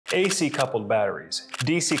AC coupled batteries,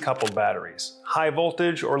 DC coupled batteries, high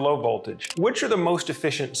voltage or low voltage. Which are the most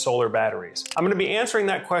efficient solar batteries? I'm going to be answering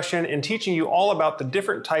that question and teaching you all about the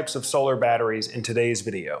different types of solar batteries in today's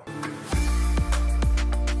video.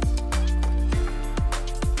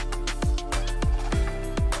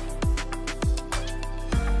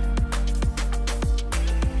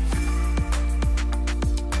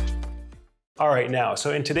 All right,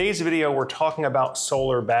 so in today's video, we're talking about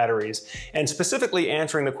solar batteries and specifically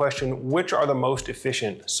answering the question, which are the most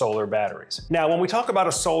efficient solar batteries? Now, when we talk about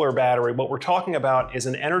a solar battery, what we're talking about is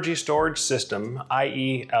an energy storage system,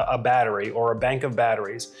 i.e. a battery or a bank of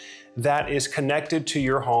batteries that is connected to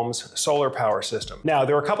your home's solar power system. Now,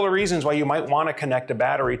 there are a couple of reasons why you might want to connect a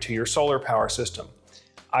battery to your solar power system.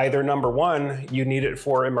 Either number one, you need it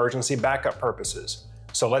for emergency backup purposes.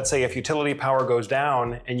 So let's say if utility power goes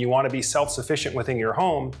down and you want to be self-sufficient within your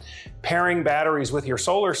home, pairing batteries with your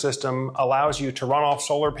solar system allows you to run off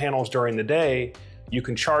solar panels during the day. You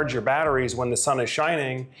can charge your batteries when the sun is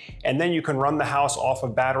shining, and then you can run the house off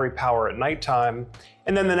of battery power at nighttime.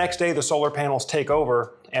 And then the next day, the solar panels take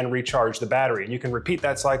over and recharge the battery. You can repeat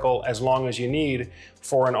that cycle as long as you need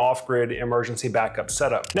for an off-grid emergency backup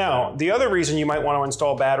setup. Now, the other reason you might want to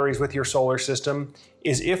install batteries with your solar system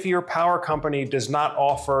is if your power company does not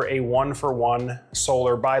offer a one-for-one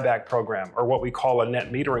solar buyback program, or what we call a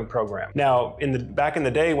net metering program. Now, back in the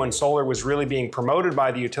day when solar was really being promoted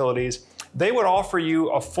by the utilities, they would offer you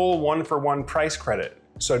a full one-for-one price credit.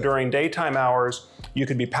 So during daytime hours, you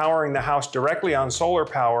could be powering the house directly on solar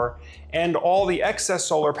power, and all the excess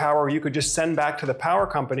solar power you could just send back to the power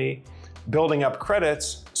company, building up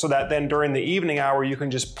credits, so that then during the evening hour, you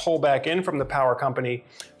can just pull back in from the power company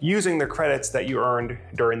using the credits that you earned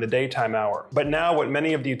during the daytime hour. But now what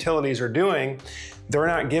many of the utilities are doing, they're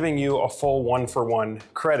not giving you a full one-for-one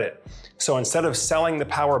credit. So instead of selling the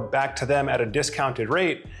power back to them at a discounted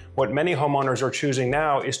rate, what many homeowners are choosing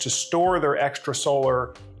now is to store their extra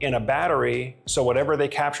solar in a battery. So whatever they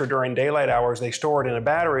capture during daylight hours, they store it in a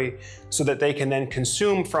battery so that they can then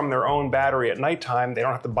consume from their own battery at nighttime. They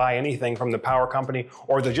don't have to buy anything from the power company,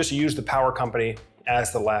 or they just use the power company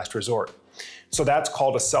as the last resort. So that's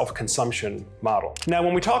called a self-consumption model. Now,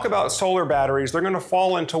 when we talk about solar batteries, they're going to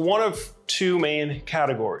fall into one of two main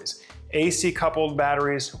categories: AC coupled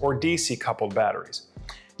batteries or DC coupled batteries.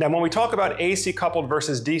 Now, when we talk about AC coupled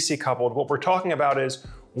versus DC coupled, what we're talking about is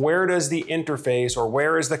where does the interface, or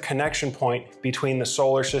where is the connection point between the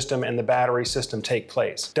solar system and the battery system take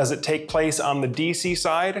place? Does it take place on the DC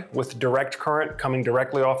side with direct current coming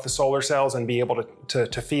directly off the solar cells and be able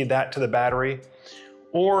to feed that to the battery?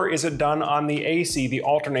 Or is it done on the AC, the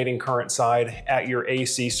alternating current side at your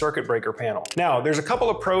AC circuit breaker panel? Now, there's a couple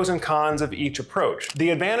of pros and cons of each approach. The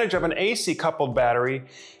advantage of an AC coupled battery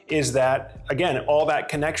is that, again, all that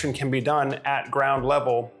connection can be done at ground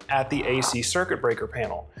level at the AC circuit breaker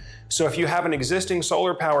panel. So if you have an existing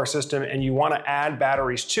solar power system and you want to add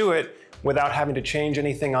batteries to it without having to change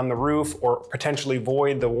anything on the roof or potentially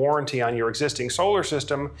void the warranty on your existing solar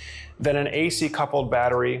system, then an AC coupled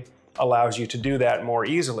battery allows you to do that more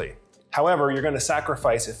easily. However, you're going to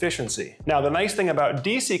sacrifice efficiency. Now, the nice thing about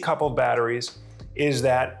DC coupled batteries is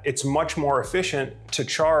that it's much more efficient to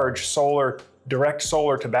charge direct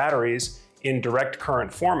solar to batteries in direct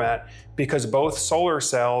current format, because both solar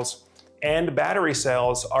cells and battery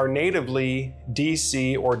cells are natively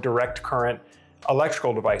DC or direct current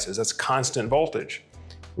electrical devices. That's constant voltage.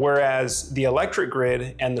 Whereas the electric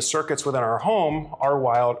grid and the circuits within our home are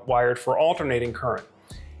wired for alternating current.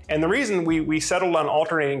 And the reason we settled on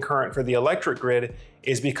alternating current for the electric grid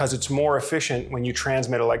is because it's more efficient when you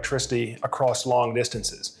transmit electricity across long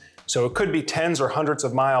distances. So it could be tens or hundreds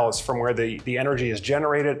of miles from where the energy is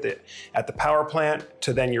generated at the power plant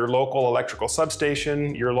to then your local electrical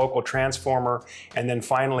substation, your local transformer, and then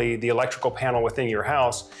finally the electrical panel within your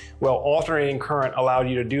house. Well, alternating current allowed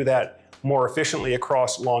you to do that more efficiently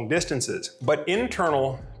across long distances. But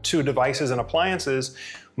internal to devices and appliances,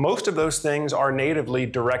 most of those things are natively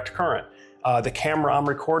direct current. The camera I'm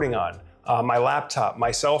recording on, my laptop,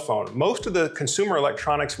 my cell phone, most of the consumer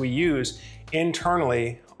electronics we use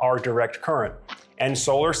internally are direct current. And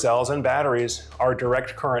solar cells and batteries are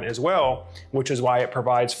direct current as well, which is why it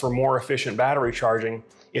provides for more efficient battery charging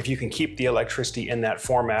if you can keep the electricity in that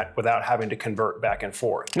format without having to convert back and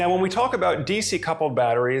forth. Now, when we talk about DC coupled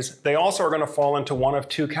batteries, they also are going to fall into one of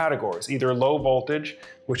two categories, either low voltage,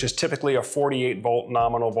 which is typically a 48 volt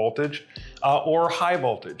nominal voltage, or high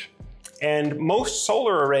voltage. And most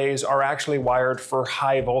solar arrays are actually wired for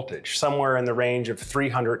high voltage, somewhere in the range of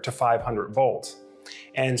 300 to 500 volts.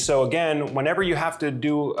 And so again, whenever you have to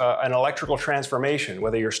do an electrical transformation,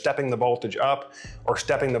 whether you're stepping the voltage up or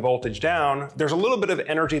stepping the voltage down, there's a little bit of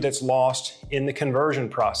energy that's lost in the conversion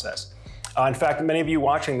process. In fact, many of you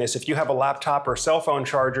watching this, if you have a laptop or cell phone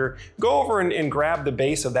charger, go over and grab the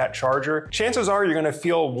base of that charger. Chances are you're gonna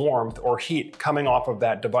feel warmth or heat coming off of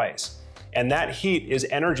that device. And that heat is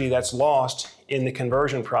energy that's lost in the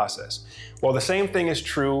conversion process. Well, the same thing is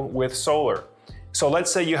true with solar. So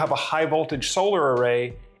let's say you have a high voltage solar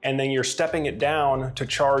array and then you're stepping it down to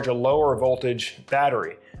charge a lower voltage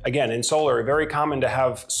battery. Again, in solar, very common to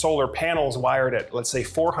have solar panels wired at, let's say,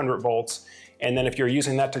 400 volts. And then if you're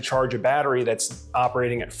using that to charge a battery that's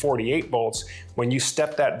operating at 48 volts, when you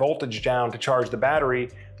step that voltage down to charge the battery,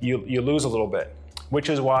 you lose a little bit, which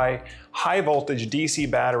is why high voltage DC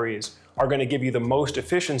batteries are going to give you the most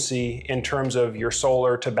efficiency in terms of your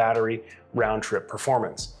solar to battery round trip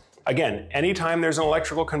performance. Again, anytime there's an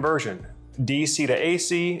electrical conversion, DC to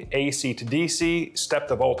AC, AC to DC, step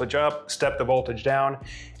the voltage up, step the voltage down.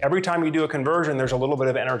 Every time you do a conversion, there's a little bit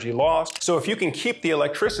of energy lost. So if you can keep the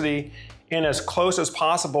electricity in as close as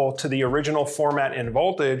possible to the original format and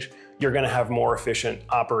voltage, you're gonna have more efficient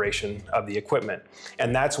operation of the equipment.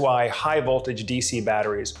 And that's why high voltage DC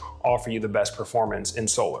batteries offer you the best performance in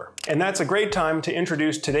solar. And that's a great time to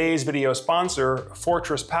introduce today's video sponsor,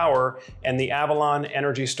 Fortress Power and the Avalon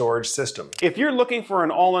Energy Storage System. If you're looking for an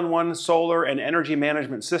all-in-one solar and energy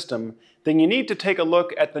management system, then you need to take a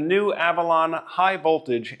look at the new Avalon High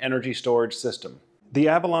Voltage Energy Storage System. The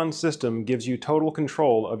Avalon system gives you total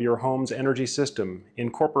control of your home's energy system,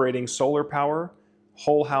 incorporating solar power,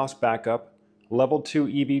 whole house backup, level 2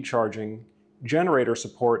 EV charging, generator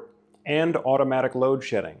support, and automatic load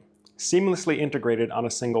shedding, seamlessly integrated on a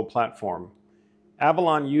single platform.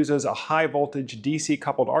 Avalon uses a high voltage DC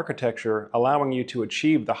coupled architecture, allowing you to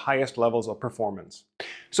achieve the highest levels of performance.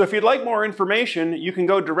 So if you'd like more information, you can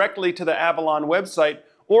go directly to the Avalon website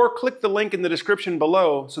or click the link in the description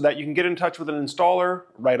below so that you can get in touch with an installer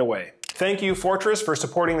right away. Thank you, Fortress, for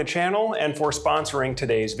supporting the channel and for sponsoring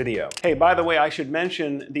today's video. Hey, by the way, I should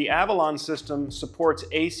mention the Avalon system supports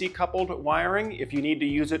AC coupled wiring if you need to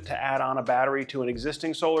use it to add on a battery to an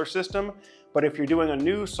existing solar system. But if you're doing a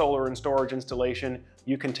new solar and storage installation,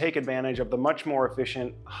 you can take advantage of the much more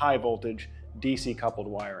efficient high voltage DC coupled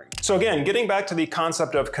wiring. So again, getting back to the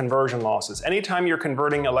concept of conversion losses, anytime you're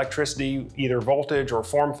converting electricity, either voltage or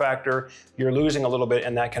form factor, you're losing a little bit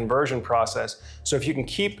in that conversion process. So if you can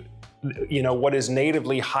keep what is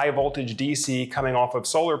natively high voltage DC coming off of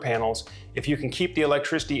solar panels, if you can keep the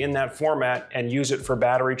electricity in that format and use it for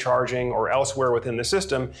battery charging or elsewhere within the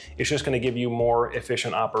system, it's just going to give you more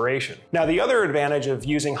efficient operation. Now, the other advantage of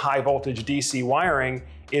using high voltage DC wiring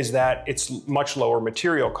is that it's much lower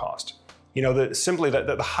material cost. Simply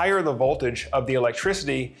the higher the voltage of the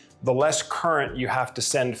electricity, the less current you have to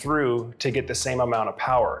send through to get the same amount of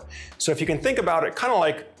power. So if you can think about it kind of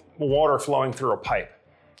like water flowing through a pipe,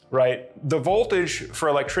 right? The voltage for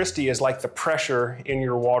electricity is like the pressure in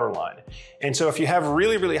your water line. And so if you have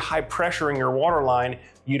really, really high pressure in your water line,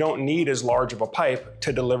 you don't need as large of a pipe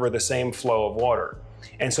to deliver the same flow of water.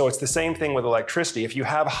 And so it's the same thing with electricity. If you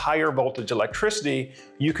have higher voltage electricity,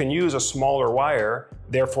 you can use a smaller wire,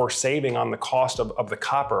 therefore saving on the cost of the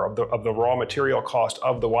copper, of the raw material cost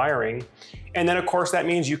of the wiring. And then of course that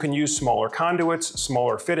means you can use smaller conduits,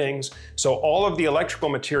 smaller fittings. So all of the electrical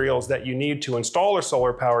materials that you need to install a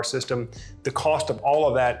solar power system, the cost of all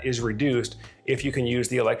of that is reduced if you can use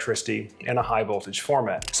the electricity in a high voltage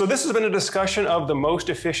format. So this has been a discussion of the most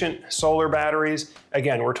efficient solar batteries.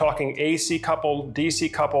 Again, we're talking AC coupled,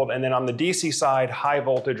 DC coupled, and then on the DC side, high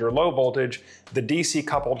voltage or low voltage. The DC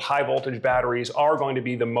coupled high voltage batteries are going to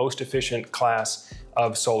be the most efficient class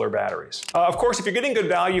of solar batteries. Of course, if you're getting good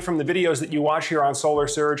value from the videos that you watch here on Solar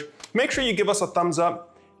Surge, make sure you give us a thumbs up.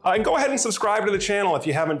 And go ahead and subscribe to the channel if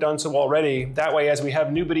you haven't done so already. That way, as we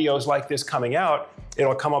have new videos like this coming out,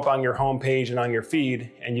 it'll come up on your homepage and on your feed,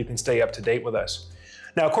 and you can stay up to date with us.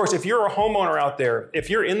 Now, of course, if you're a homeowner out there, if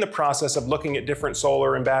you're in the process of looking at different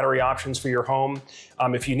solar and battery options for your home,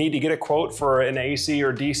 if you need to get a quote for an AC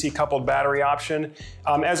or DC coupled battery option,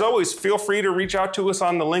 as always, feel free to reach out to us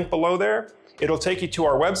on the link below there. It'll take you to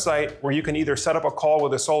our website where you can either set up a call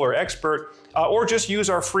with a solar expert or just use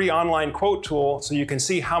our free online quote tool so you can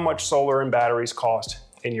see how much solar and batteries cost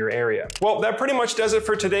in your area. Well, that pretty much does it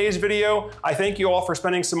for today's video. I thank you all for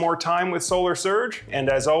spending some more time with Solar Surge. And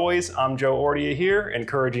as always, I'm Joe Ordia here,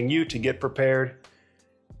 encouraging you to get prepared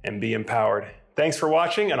and be empowered. Thanks for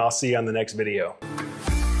watching, and I'll see you on the next video.